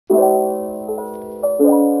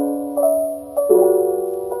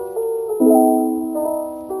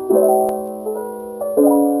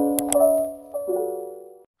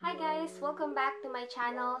welcome back to my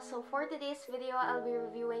channel. So for today's video, I'll be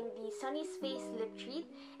reviewing the Sunnies Face Lip Treat.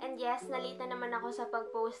 And yes, nalate na naman ako sa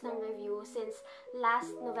pag-post ng review since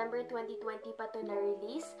last November 2020 pa to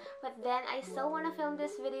na-release. But then, I still wanna film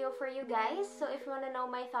this video for you guys. So if you wanna know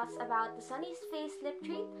my thoughts about the Sunnies Face Lip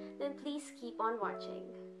Treat, then please keep on watching.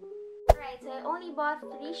 Alright, so I only bought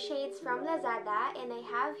 3 shades from Lazada, and I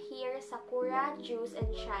have here Sakura, Juice, and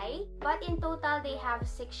Chai. But in total, they have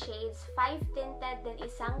 6 shades, 5 tinted, then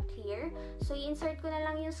isang clear. So i-insert ko na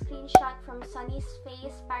lang yung screenshot from Sunnies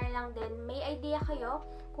Face para lang din may idea kayo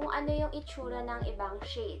kung ano yung itsura ng ibang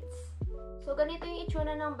shades. So ganito yung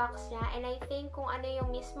itsura ng box niya, and I think kung ano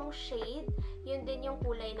yung mismong shade, yun din yung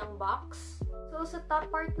kulay ng box. So sa top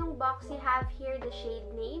part ng box, you have here the shade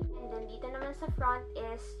name, and then dito naman sa front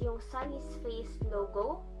is yung Sunnies Face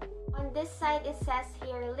logo. On this side, it says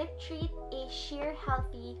here, Lip Treat, a sheer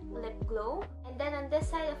healthy lip glow. And then on this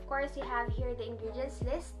side, of course, you have here the ingredients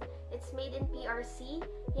list. It's made in PRC.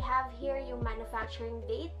 You have here yung manufacturing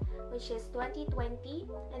date, which is 2020.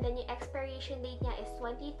 And then yung expiration date niya is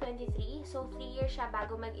 2023. So 3 years siya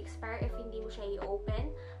bago mag-expire if hindi mo siya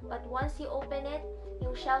i-open. But once you open it,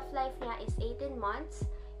 yung shelf life niya is 18 months.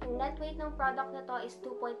 Yung net weight ng product na to is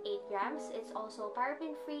 2.8 grams. It's also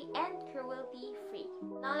paraben-free and cruelty-free.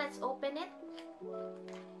 Now, let's open it.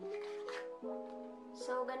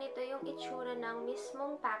 So, ganito yung itsura ng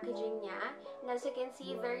mismong packaging niya. And as you can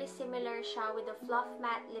see, very similar siya with the Fluff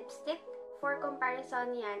Matte Lipstick. For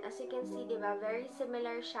comparison yan, as you can see, diba, very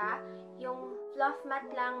similar siya. Yung Fluff Matte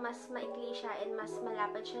lang, mas maikli siya and mas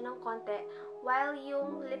malapad siya ng konti. While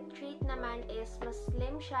yung Lip Treat naman is mas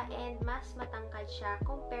slim siya and mas matangkad siya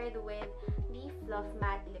compared with the Fluff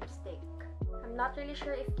Matte Lipstick. I'm not really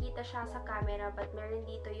sure if kita siya sa camera, but meron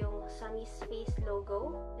dito yung Sunnies Face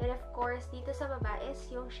logo. Then of course, dito sa baba is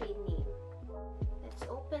yung shade name. Let's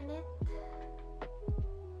open it.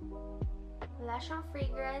 Wala siyang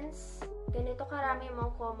fragrance. Ganito karami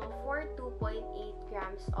makukuha mo for 2.8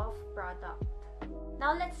 grams of product.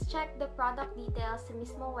 Now, let's check the product details sa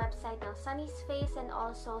mismong website ng Sunnies Face and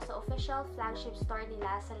also sa official flagship store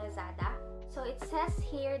nila sa Lazada. So, it says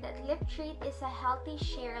here that Lip Treat is a healthy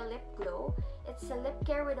sheer lip glow. It's a lip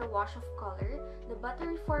care with a wash of color. The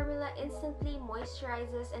buttery formula instantly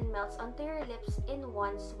moisturizes and melts onto your lips in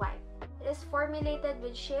one swipe. It is formulated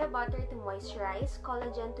with shea butter to moisturize,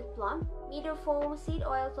 collagen to plump, meadow foam, seed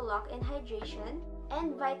oil to lock in hydration,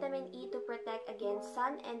 and vitamin E to protect against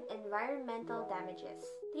sun and environmental damages.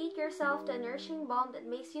 Treat yourself to a nourishing balm that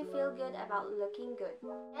makes you feel good about looking good.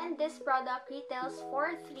 And this product retails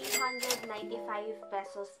for 395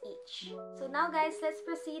 pesos each. So now guys, let's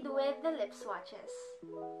proceed with the lip swatches.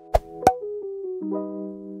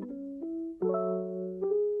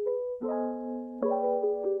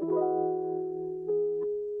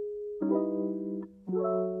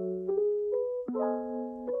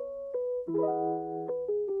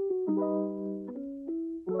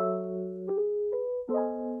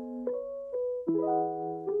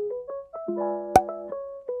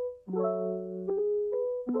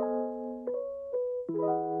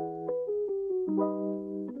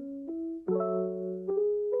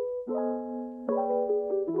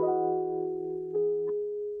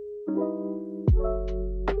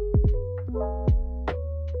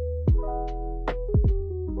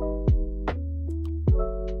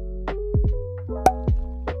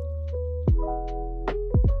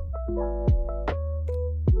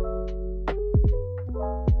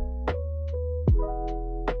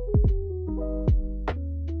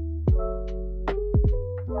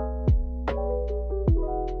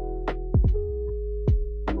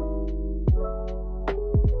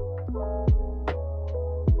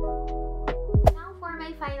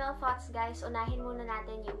 Final thoughts guys, unahin muna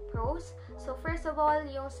natin yung pros. So first of all,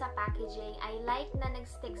 yung sa packaging, I like na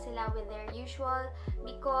nag-stick sila with their usual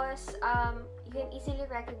because you can easily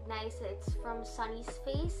recognize it's from Sunnies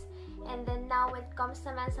Face. And then now when it comes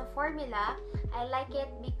naman sa formula, I like it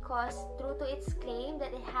because true to its claim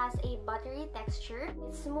that it has a buttery texture.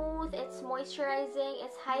 It's smooth, it's moisturizing,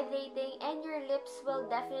 it's hydrating, and your lips will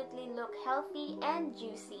definitely look healthy and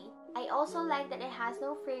juicy. I also like that it has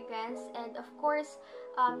no fragrance, and of course,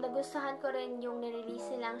 nagustuhan ko rin yung nirelease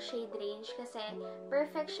nilang shade range kasi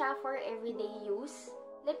perfect siya for everyday use.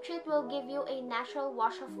 Lip Treat will give you a natural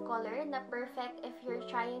wash of color na perfect if you're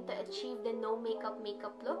trying to achieve the no makeup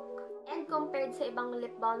look. And compared sa ibang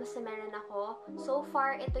lip balms na meron ako, so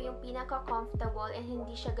far, ito yung pinaka-comfortable and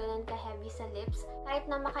hindi siya ganun ka-heavy sa lips. Kahit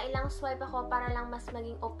na makailang swipe ako para lang mas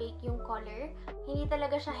maging opaque yung color, hindi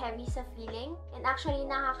talaga siya heavy sa feeling. And actually,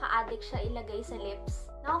 nakaka-addict siya ilagay sa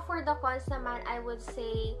lips. Now, for the cons naman, I would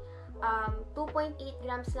say 2.8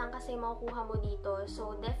 grams lang kasi makukuha mo dito.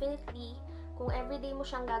 So, definitely, kung everyday mo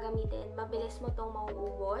siyang gagamitin, mabilis mo tong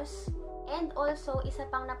mauubos. And also, isa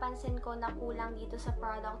pang napansin ko na kulang dito sa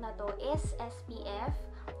product na to is SPF.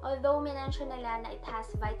 Although minention nila na it has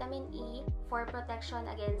vitamin E for protection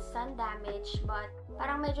against sun damage, but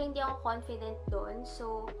parang medyo hindi ako confident doon.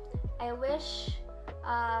 So, I wish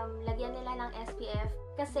lagyan nila ng SPF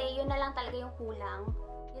kasi yun na lang talaga yung kulang.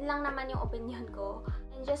 Yun lang naman yung opinion ko.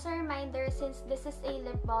 And just a reminder, since this is a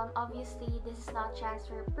lip balm, obviously this is not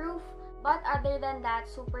transfer proof. But other than that,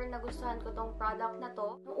 super nagustuhan ko tong product na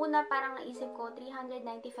to. Noong una parang naisip ko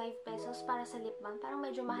 395 pesos para sa lip balm. Parang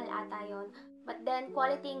medyo mahal ata yun. But then,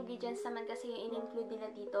 quality ingredients naman kasi yung in-include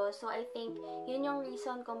nila dito. So, I think yun yung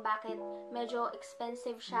reason kung bakit medyo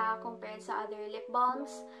expensive siya compared sa other lip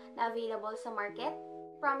balms na available sa market.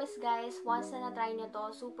 Promise guys, once na na-try nyo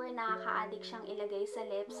to, super nakaka-addict siyang ilagay sa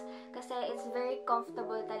lips kasi it's very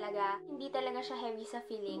comfortable talaga. Hindi talaga siya heavy sa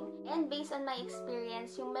feeling. And based on my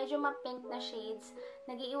experience, yung medyo ma-pink na shades,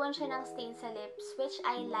 nag-iiwan siya ng stain sa lips, which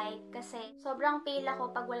I like kasi sobrang pale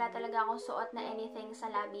ako pag wala talaga akong suot na anything sa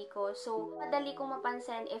labi ko. So, madali kong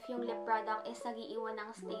mapansin if yung lip product is nag-iiwan ng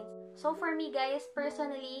stains. So, for me guys,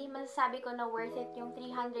 personally, masasabi ko na worth it yung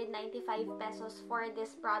 395 pesos for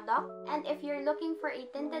this product. And if you're looking for a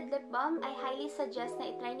tinted lip balm, I highly suggest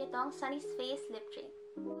na itry nyo tong Sunnies Face Lip Treat.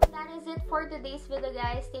 That is it for today's video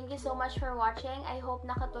guys. Thank you so much for watching. I hope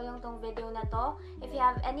nakatulong tong video na to. If you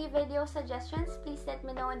have any video suggestions, please let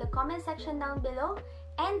me know in the comment section down below.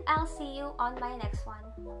 And I'll see you on my next one.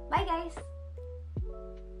 Bye guys!